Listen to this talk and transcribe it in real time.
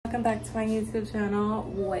Welcome back to my YouTube channel.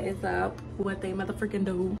 What is up? What they motherfucking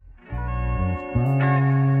do?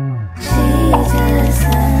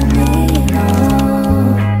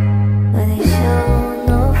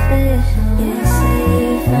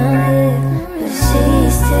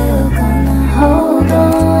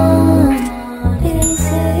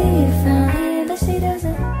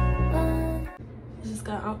 Just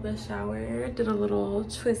got out the shower, did a little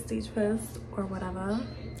twisty twist or whatever.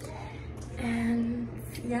 And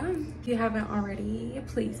yeah, if you haven't already,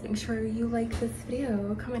 please make sure you like this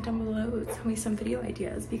video, comment down below, tell me some video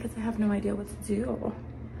ideas because I have no idea what to do.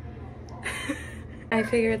 I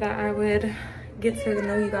figured that I would get to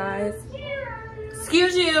know you guys.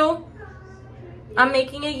 Excuse you, I'm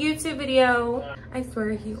making a YouTube video. I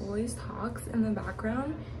swear he always talks in the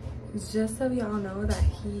background just so y'all know that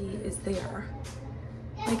he is there.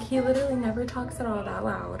 Like, he literally never talks at all that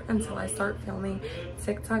loud until I start filming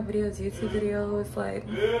TikTok videos, YouTube videos. Like,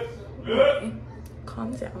 okay,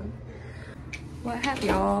 calm down. What have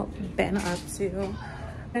y'all been up to?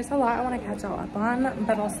 There's a lot I want to catch y'all up on,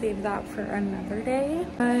 but I'll save that for another day.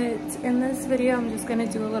 But in this video, I'm just going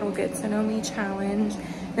to do a little get to know me challenge.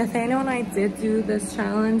 Nathaniel and I did do this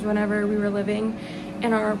challenge whenever we were living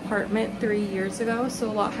in our apartment 3 years ago,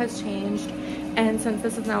 so a lot has changed. And since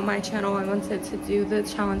this is now my channel, I wanted to do the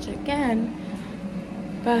challenge again,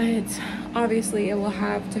 but obviously it will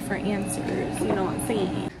have different answers, you know what I'm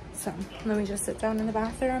saying? So let me just sit down in the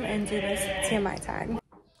bathroom and do this TMI tag.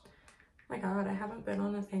 Oh my god, I haven't been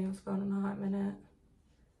on Nathaniel's phone in a hot minute.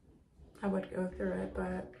 I would go through it,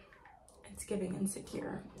 but it's giving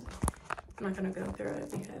insecure. I'm not gonna go through it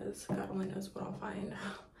because God only knows what I'll find.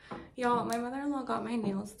 Y'all, my mother-in-law got my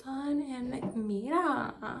nails done, and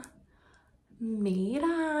mira,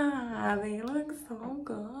 they look so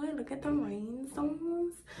good. Look at the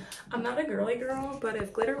rhinestones. I'm not a girly girl, but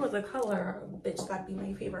if glitter was a color, bitch, that'd be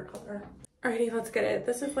my favorite color. Alrighty, let's get it.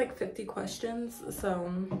 This is like 50 questions,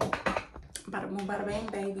 so bada boom, bada bang,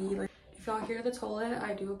 baby. Like, if y'all hear the toilet,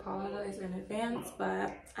 I do apologize in advance,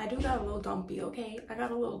 but I do got a little dumpy, okay? I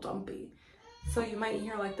got a little dumpy. So you might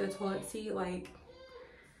hear like the toilet seat like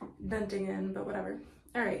venting in, but whatever.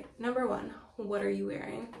 All right, number one, what are you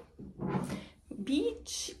wearing?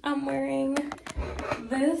 Beach, I'm wearing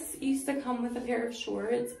this. Used to come with a pair of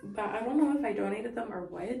shorts, but I don't know if I donated them or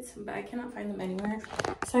what, but I cannot find them anywhere.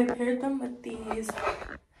 So I paired them with these,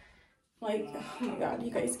 like, oh my god,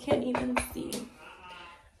 you guys can't even see.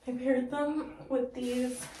 I paired them with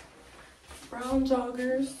these brown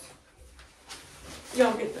joggers.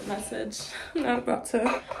 Y'all get the message. I'm not about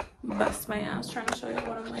to bust my ass trying to show you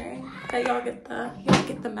what I'm wearing. But y'all get the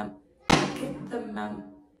memo.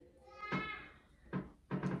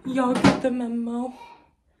 Y'all get the memo.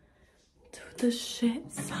 Dude, this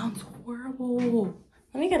shit sounds horrible.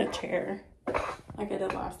 Let me get a chair like I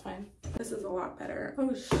did last time. This is a lot better.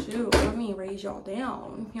 Oh shoot, let me raise y'all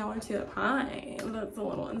down. Y'all are too up high. That's a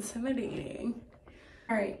little intimidating.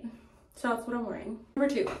 All right, so that's what I'm wearing.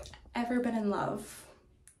 Number two, ever been in love?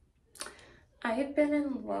 I've been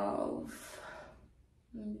in love.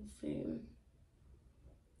 Let me see.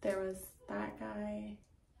 There was that guy.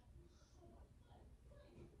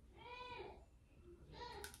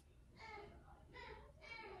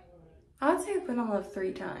 I would say I've been in love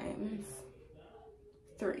 3 times.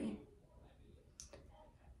 3.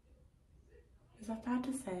 Is that bad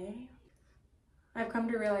to say? I've come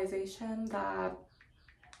to realization that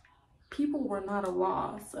people were not a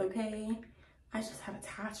loss, okay? I just have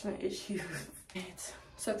attachment issues.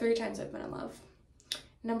 So 3 times I've been in love.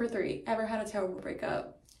 Number 3, ever had a terrible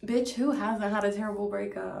breakup? Bitch, who hasn't had a terrible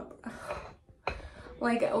breakup?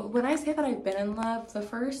 Like, when I say that I've been in love, the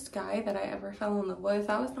first guy that I ever fell in love with,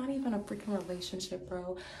 that was not even a freaking relationship,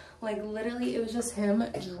 bro. Like, literally, it was just him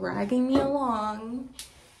dragging me along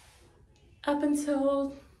up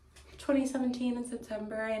until 2017 in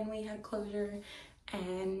September, and we had closure.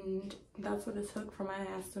 And that's what it took for my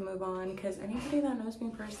ass to move on, because anybody that knows me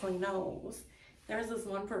personally knows there's this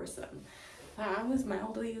one person that I was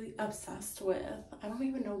mildly obsessed with. I don't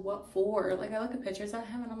even know what for. Like, I look at pictures of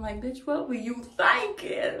him and I'm like, bitch, what were you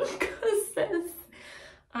thinking? Because this,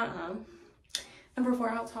 Number 4,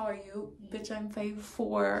 how tall are you? Bitch, I'm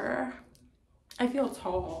 5'4". I feel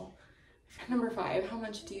tall. Number 5, how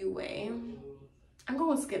much do you weigh? I'm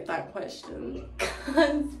gonna skip that question,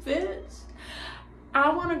 because bitch,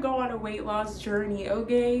 I want to go on a weight loss journey,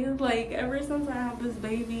 okay? Like, ever since I had this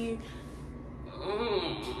baby,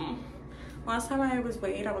 last time I was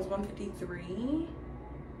weighed, I was 153.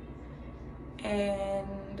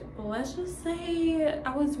 And let's just say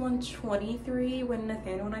I was 123 when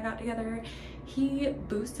Nathaniel and I got together. He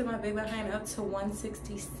boosted my big behind up to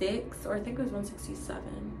 166, or I think it was 167.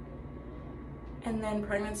 And then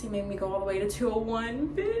pregnancy made me go all the way to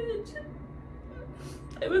 201, bitch.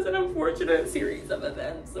 It was an unfortunate series of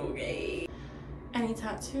events, okay? Any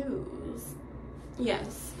tattoos?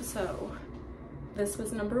 Yes, so this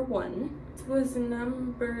was number 1. This was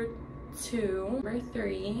number 2, number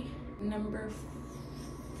 3, number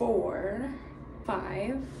 4,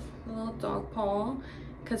 5, a little dog paw.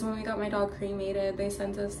 Because when we got my dog cremated, they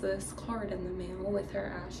sent us this card in the mail with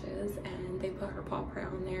her ashes, and they put her paw print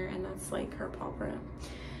on there, and that's like her paw print.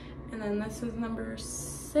 And then this was number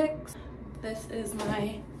 6. This is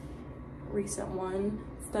my recent one.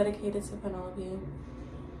 It's dedicated to Penelope.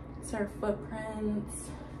 It's her footprints.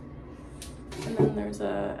 And then there's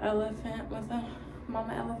a elephant with a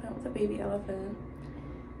mama elephant with a baby elephant.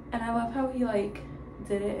 And I love how he like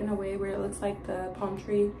did it in a way where it looks like the palm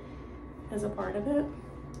tree is a part of it.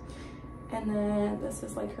 And then this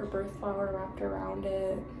is like her birth flower wrapped around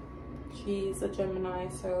it. She's a Gemini,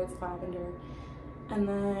 so it's lavender. And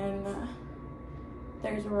then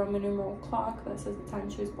there's a Roman numeral clock that says the time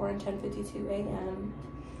she was born, 10:52 a.m.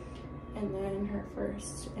 And then her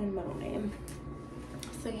first and middle name.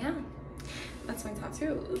 So yeah, that's my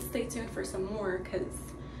tattoo. Stay tuned for some more because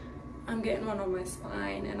I'm getting one on my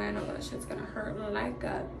spine and I know that shit's gonna hurt like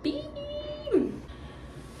a beam.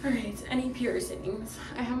 Alright, any piercings?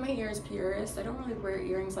 I have my ears pierced. I don't really wear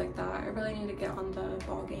earrings like that. I really need to get on the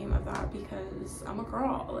ball game of that because I'm a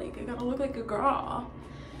girl. Like, I gotta look like a girl.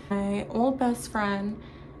 My old best friend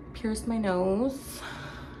pierced my nose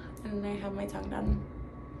and I have my tongue done.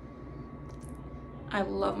 I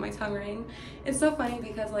love my tongue ring. It's so funny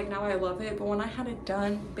because like now I love it, but when I had it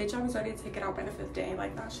done, bitch, I was ready to take it out by the 5th day.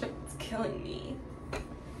 Like that shit's killing me.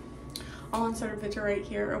 I'll insert a picture right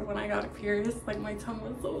here of when I got it pierced. Like my tongue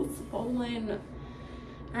was so swollen.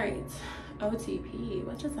 All right, OTP,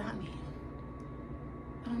 what does that mean?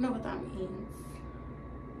 I don't know what that means.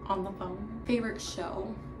 On the phone. Favorite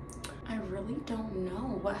show? I really don't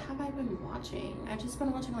know. What have I been watching? I've just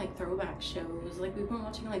been watching like throwback shows. Like we've been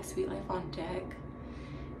watching like Sweet Life on Deck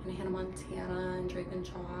and Hannah Montana and Drake and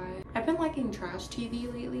Josh. I've been liking trash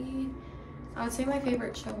TV lately. I would say my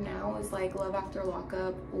favorite show now is like Love After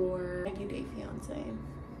Lockup or 90 Day Fiance.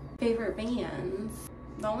 Favorite bands?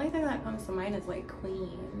 The only thing that comes to mind is like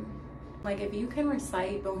Queen. Like if you can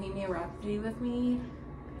recite Bohemian Rhapsody with me,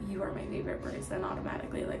 you are my favorite person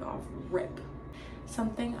automatically, like off rip.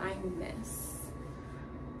 Something I miss.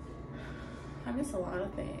 I miss a lot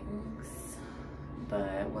of things,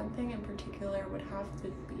 but one thing in particular would have to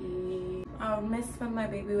be, I would miss when my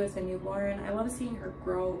baby was a newborn. I love seeing her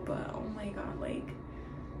grow, but oh my god, like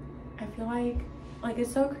I feel like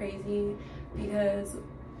it's so crazy because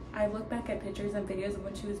I look back at pictures and videos of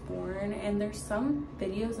when she was born, and there's some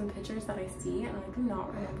videos and pictures that I see and I do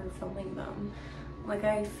not remember filming them. Like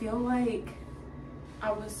I feel like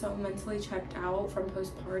I was so mentally checked out from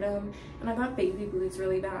postpartum, and I got baby blues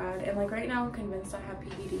really bad, and like right now I'm convinced I have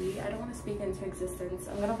PPD. I don't want to speak into existence.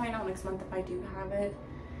 I'm gonna find out next month if I do have it,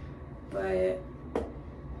 but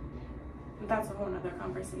that's a whole nother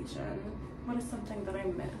conversation. What is something that I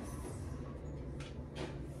miss?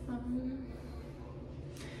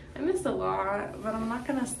 I miss a lot, but I'm not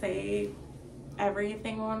gonna say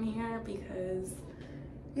everything on here because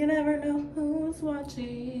you never know who's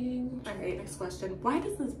watching. All right, next question. Why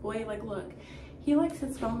does this boy, like, look, he likes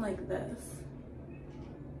his phone like this.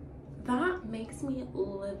 That makes me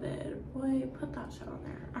livid. Boy, put that shit on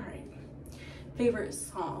there. All right. Favorite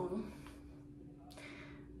song?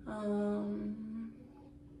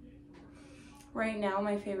 Right now,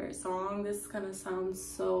 my favorite song, this is gonna sound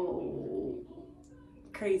so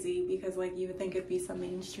crazy because, like, you would think it'd be some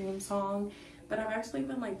mainstream song, but I've actually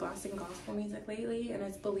been like blasting gospel music lately, and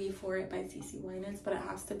it's Believe For It by CeCe Winans, but it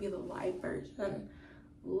has to be the live version.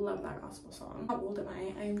 Love that gospel song. How old am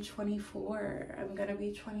I? I'm 24. I'm gonna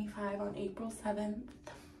be 25 on April 7th.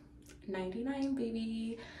 99,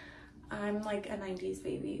 baby. I'm like a 90s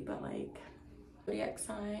baby, but like zodiac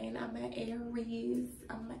sign. I'm an Aries.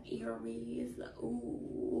 I'm an Aries.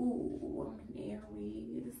 Ooh, I'm an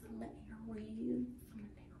Aries. I'm an Aries.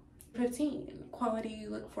 15, quality you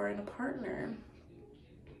look for in a partner.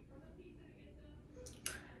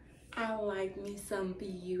 I like me some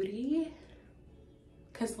beauty,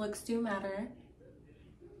 because looks do matter.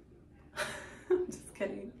 I'm just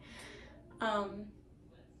kidding. I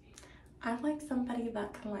like somebody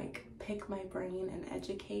that can like pick my brain and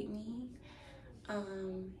educate me.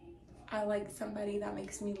 I like somebody that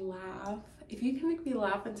makes me laugh. If you can make me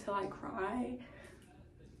laugh until I cry,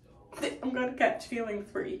 I'm gonna catch feelings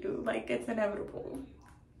for you, like it's inevitable.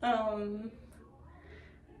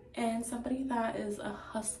 and somebody that is a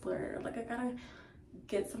hustler. Like, I gotta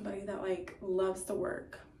get somebody that like loves to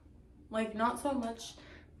work, like not so much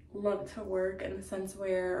love to work in the sense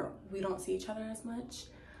where we don't see each other as much,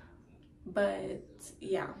 but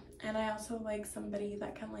yeah. And I also like somebody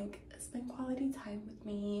that can like spend quality time with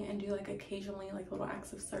me and do like occasionally like little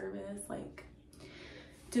acts of service, like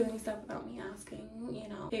doing stuff without me asking, you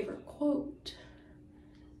know. Favorite quote,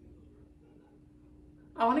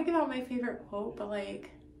 I want to give out my favorite quote, but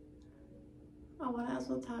like I want to ask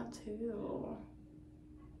a tattoo.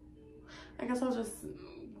 I guess I'll just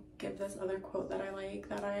give this other quote that I like,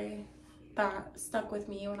 that stuck with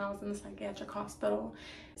me when I was in the psychiatric hospital.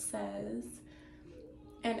 It says,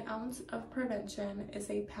 "An ounce of prevention is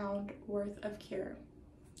a pound worth of cure."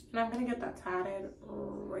 And I'm gonna get that tatted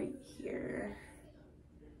right here.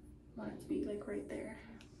 I want it to be like right there.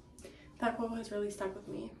 That quote has really stuck with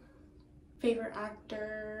me. Favorite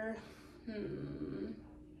actor,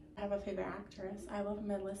 I have a favorite actress. I love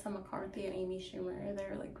Melissa McCarthy and Amy Schumer.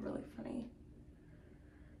 They're like really funny.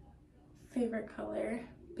 Favorite color,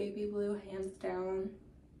 baby blue, hands down.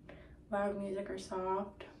 Loud music or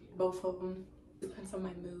soft, both of them. Depends on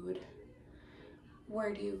my mood.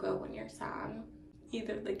 Where do you go when you're sad?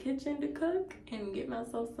 Either the kitchen to cook and get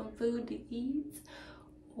myself some food to eat,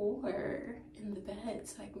 or in the bed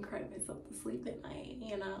so I can cry myself to sleep at night,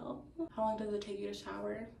 you know? How long does it take you to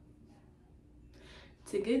shower?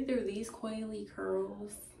 To get through these coily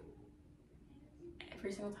curls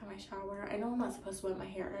every single time I shower. I know I'm not supposed to wet my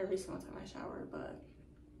hair every single time I shower, but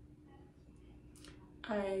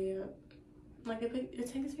it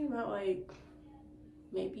takes me about like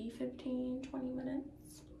maybe 15-20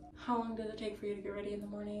 minutes. How long does it take for you to get ready in the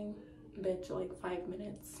morning? Bitch, like 5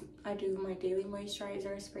 minutes. I do my daily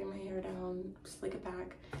moisturizer, spray my hair down, slick it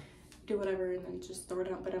back, do whatever, and then just throw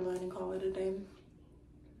it out, but I'm and call it a day.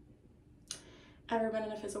 Ever been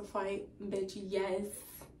in a physical fight? Bitch, yes.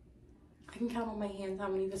 I can count on my hands how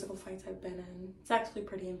many physical fights I've been in. It's actually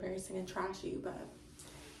pretty embarrassing and trashy, but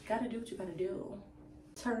you gotta do what you gotta do.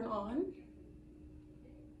 Turn on.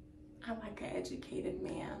 I like an educated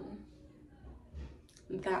man.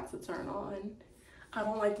 That's a turn on. I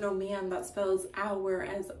don't like no man that spells our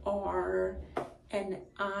as R and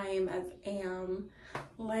I'm as am.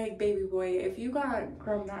 Like, baby boy, if you got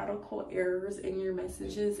grammatical errors in your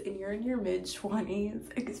messages and you're in your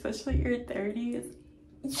mid-20s, especially your 30s,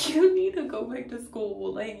 you need to go back to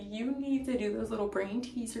school. Like, you need to do those little brain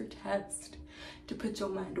teaser tests to put your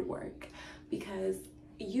mind to work, because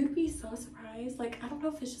you'd be so surprised. Like, I don't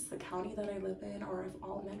know if it's just the county that I live in or if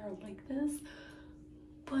all men are like this,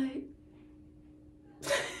 but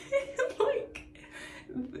like,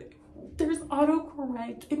 there's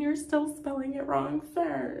autocorrect and you're still spelling it wrong,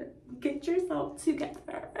 sir. Get yourself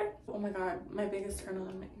together. Oh my god, my biggest turn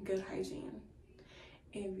on, good hygiene.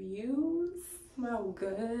 If you smell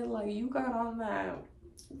good, like you got on that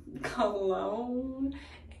cologne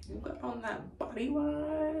and you got on that body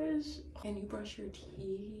wash and you brush your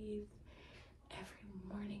teeth every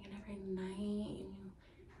morning and every night and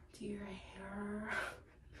you do your hair,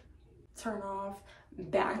 turn off.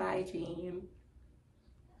 Bad hygiene.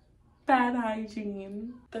 Bad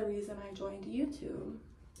hygiene. The reason I joined YouTube,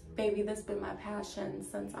 baby, this has been my passion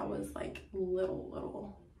since I was like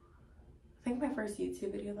little. I think my first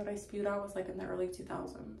YouTube video that I spewed out was like in the early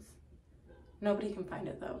 2000s. Nobody can find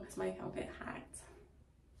it though because my account got hacked.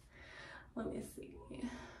 Let me see.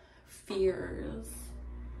 Fears.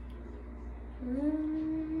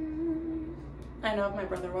 I know if my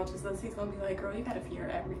brother watches this, he's gonna be like, girl, you gotta fear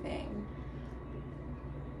everything.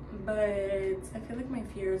 But I feel like my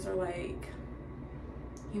fears are like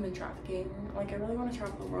human trafficking. Like, I really want to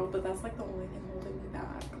travel the world, but that's like the only thing holding me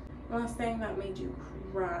back. Last thing that made you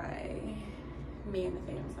cry. Me and the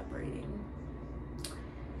fam separating.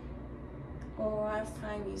 Last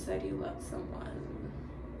time you said you loved someone.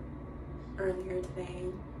 Earlier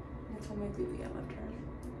today, I told my baby I loved her.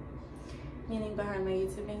 Meaning behind my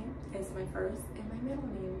YouTube name is my first and my middle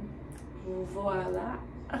name. Voila.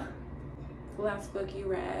 Last book you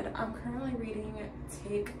read. I'm currently reading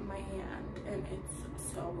Take My Hand, and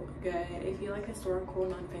it's so good. If you like historical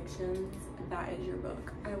non-fictions, that is your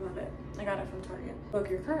book. I love it. I got it from Target. Book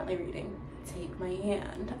you're currently reading, Take My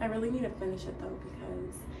Hand. I really need to finish it though,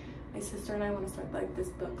 because my sister and I want to start like this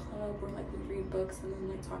book club where like we read books and then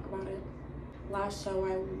like talk about it. Last show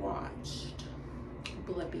I watched,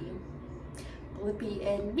 Blippi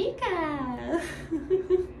and Mika.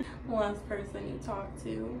 Last person you talked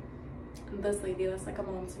to, this lady that's like a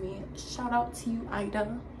mom to me. Shout out to you,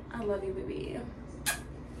 Ida. I love you, baby.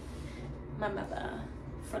 My mother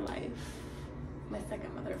for life. my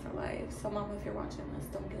second mother for life. So mom, if you're watching this,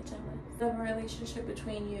 don't get jealous. The relationship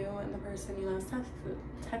between you and the person you last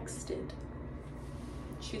texted,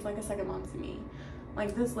 she's like a second mom to me.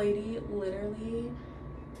 Like, this lady, literally,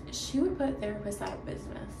 she would put therapists out of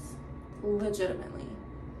business. Legitimately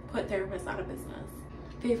put therapists out of business.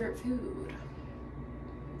 Favorite food?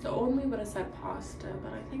 The old me would have said pasta,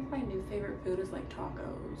 but I think my new favorite food is like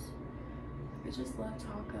tacos. I just love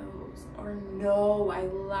tacos. Or no, I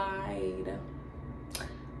lied.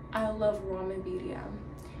 I love ramen biryani.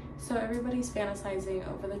 So everybody's fantasizing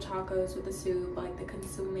over the tacos with the soup, like the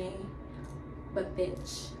consomme. But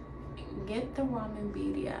bitch, get the ramen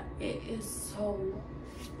biryani. It is so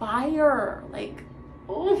fire. Like,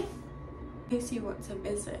 oh. In case you want to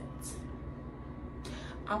visit,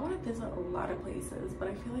 I want to visit a lot of places, but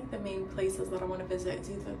I feel like the main places that I want to visit is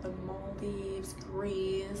either the Maldives,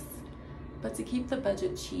 Greece, but to keep the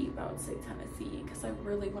budget cheap, I would say Tennessee, because I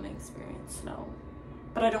really want to experience snow.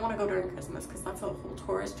 But I don't want to go during Christmas because that's a whole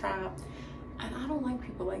tourist trap, and I don't like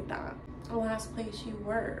people like that. The last place you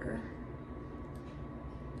were,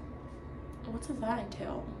 what does that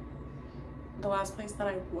entail? The last place that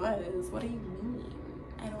I was, what do you mean?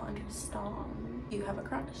 I don't understand. Do you have a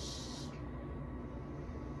crush?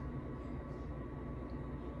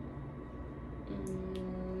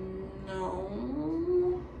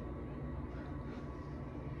 No.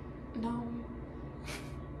 No.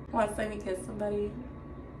 Last time you kissed somebody?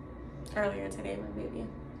 Earlier today, my baby.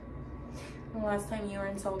 The last time you were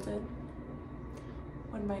insulted?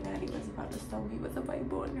 When my nanny was about to stone me with a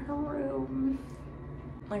Bible in her room.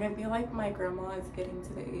 Like, I feel like my grandma is getting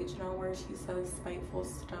to the age now where she says spiteful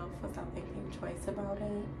stuff without thinking twice about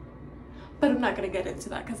it. But I'm not gonna get into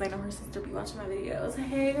that because I know her sister be watching my videos.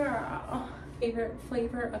 Hey girl. Favorite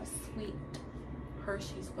flavor of sweet?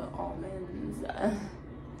 Hershey's with almonds.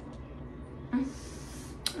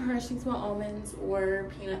 Hershey's with almonds or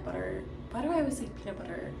peanut butter. Why do I always say peanut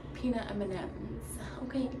butter? Peanut M&Ms.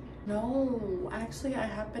 Okay. No, actually I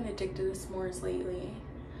have been addicted to s'mores lately.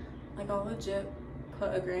 Like, I'll legit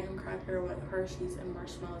put a graham cracker with Hershey's and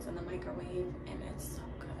marshmallows in the microwave, and it's so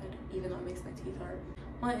good, even though it makes my teeth hurt.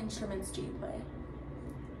 What instruments do you play?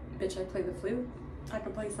 Bitch, I play the flute. I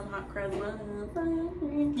can play some hot charisma.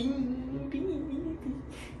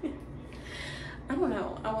 I don't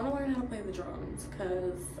know. I want to learn how to play the drums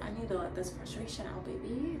because I need to let this frustration out,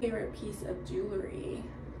 baby. Favorite piece of jewelry?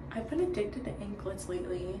 I've been addicted to anklets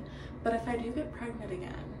lately, but if I do get pregnant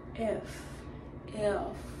again, if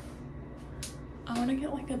I want to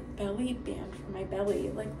get like a belly band for my belly.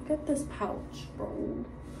 Like, look at this pouch, bro.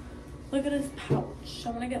 Look at this pouch. I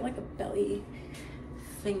want to get like a belly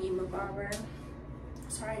thingy mabobber.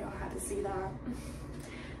 Sorry y'all had to see that.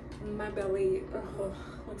 My belly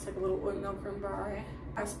looks like a little oat milk from bar.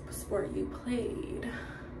 Last sport you played?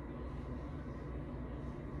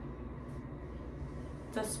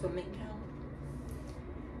 Does swimming count?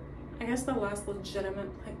 I guess the last legitimate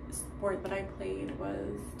sport that I played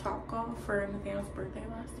was Top Golf for Nathaniel's birthday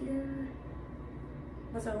last year.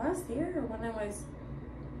 Was it last year or when it was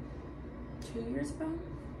 2 years ago?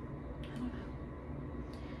 I don't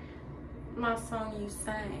know. My song you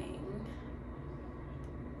sang.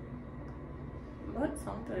 What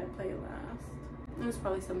song did I play last? It was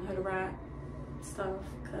probably some hood rat stuff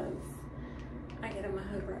because I get in my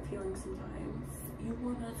hood rat feeling sometimes. You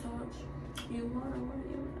wanna touch? You wanna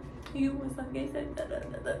you was like I said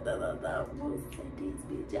we'll set this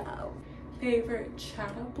bitch out. Favorite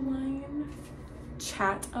chat up line?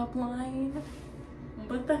 Chat up line?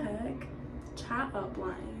 What the heck? Chat up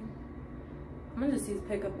line. I'm gonna just use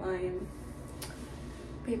pickup line.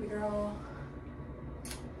 Baby girl,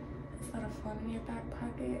 is that a phone in your back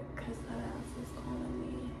pocket? Cause that ass is calling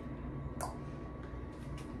me.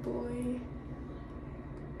 Boy,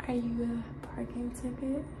 are you a parking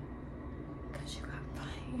ticket? Cause you got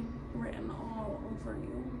fine written all over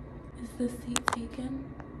you. Is this seat taken?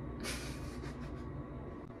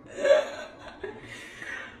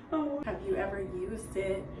 Oh. Have you ever used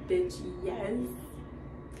it? Bitch, yes.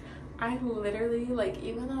 I literally, like,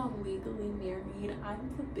 even though I'm legally married,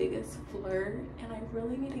 I'm the biggest flirt, and I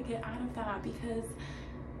really need to get out of that because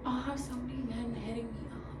I'll have so many men hitting me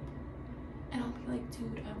up, and I'll be like,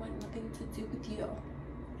 dude, I want nothing to do with you.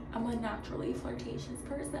 I'm a naturally flirtatious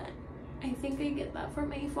person. I think I get that from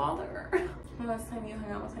my father. The last time you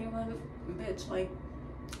hung out with anyone, bitch, like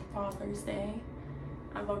Father's Day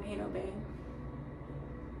at Volcano Bay.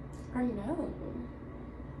 Or no.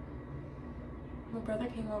 My brother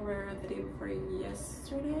came over the day before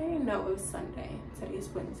yesterday. No, it was Sunday. Today's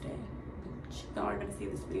Wednesday. Y'all are gonna see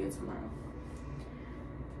this video tomorrow.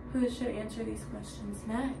 Who should answer these questions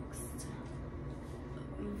next?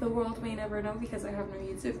 the world may never know because I have no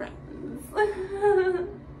YouTube friends.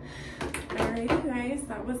 Alrighty guys,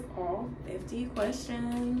 that was all 50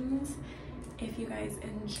 questions. If you guys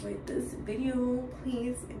enjoyed this video,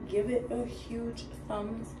 please give it a huge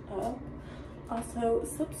thumbs up. Also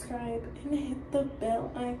subscribe and hit the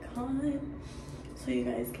bell icon so you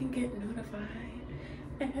guys can get notified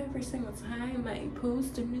every single time I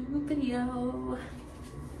post a new video.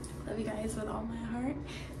 Love you guys with all my heart.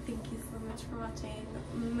 Thank you so much for watching.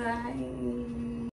 Bye.